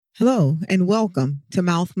Hello and welcome to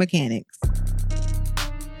Mouth Mechanics.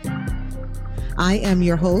 I am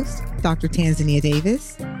your host, Dr. Tanzania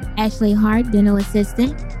Davis. Ashley Hart, dental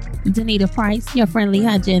assistant. Danita Price, your friendly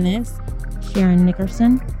hygienist. Sharon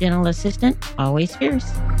Nickerson, dental assistant, always fierce.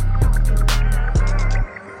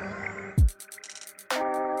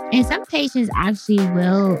 And some patients actually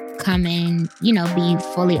will come in, be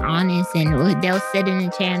fully honest, and they'll sit in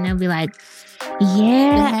the chair and they'll be like,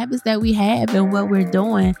 yeah. The habits that we have and what we're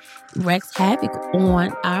doing wreaks havoc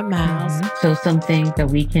on our mouths. Mm-hmm. So some things that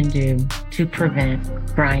we can do to prevent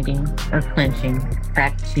grinding or clenching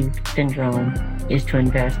cracked tooth syndrome is to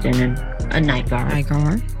invest in a night guard. Night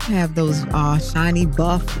guard. Have those shiny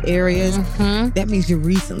buff areas. Mm-hmm. That means you're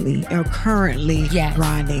recently or currently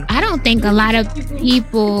grinding. I don't think a lot of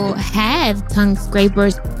people have tongue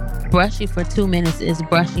scrapers. Brushing for 2 minutes is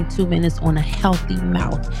brushing 2 minutes on a healthy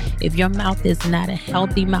mouth. If your mouth is not a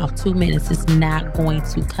healthy mouth, 2 minutes is not going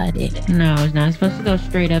to cut it. No, it's not supposed to go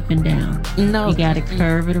straight up and down. No. You got to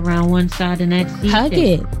curve it around one side and that teeth. Hug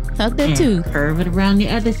it. Hug the tooth. Curve it around the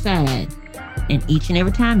other side. And each and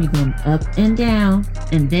every time you're going up and down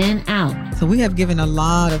and then out. So we have given a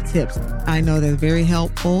lot of tips. I know they're very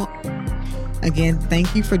helpful. Again,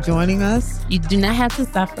 thank you for joining us. You do not have to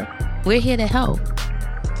suffer. We're here to help.